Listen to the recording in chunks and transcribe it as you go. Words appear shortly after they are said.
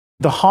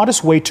The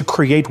hardest way to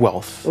create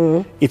wealth,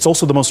 it's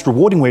also the most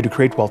rewarding way to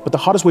create wealth, but the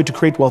hardest way to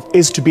create wealth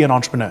is to be an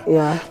entrepreneur.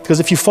 Yeah. Because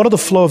if you follow the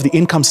flow of the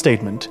income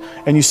statement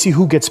and you see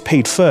who gets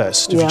paid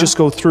first, if you just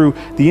go through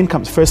the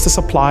income, first the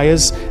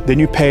suppliers, then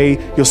you pay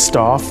your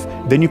staff,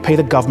 then you pay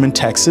the government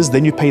taxes,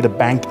 then you pay the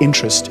bank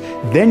interest,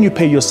 then you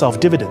pay yourself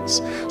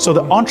dividends. So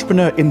the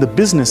entrepreneur in the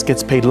business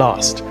gets paid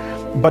last.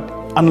 But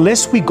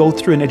unless we go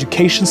through an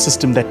education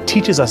system that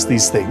teaches us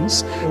these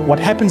things, what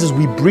happens is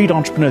we breed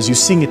entrepreneurs, you're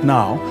seeing it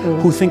now,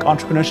 who think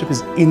entrepreneurship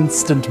is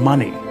instant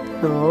money.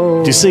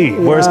 Do you see?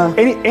 Whereas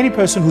any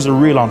person who's a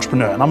real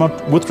entrepreneur, and I'm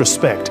not, with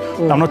respect,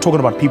 I'm not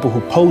talking about people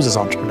who pose as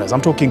entrepreneurs,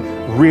 I'm talking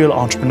real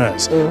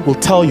entrepreneurs, will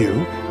tell you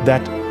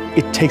that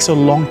it takes a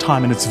long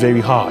time and it's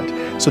very hard.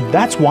 So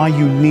that's why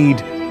you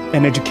need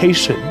an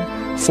education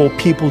for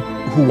people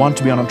who want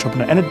to be an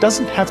entrepreneur. And it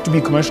doesn't have to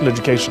be commercial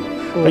education.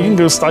 Like you can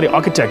go study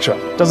architecture,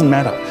 doesn't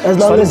matter. As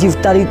long as you've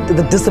studied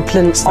the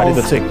discipline study of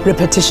the thing.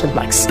 repetition.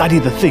 Like study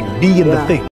the thing, be in the thing.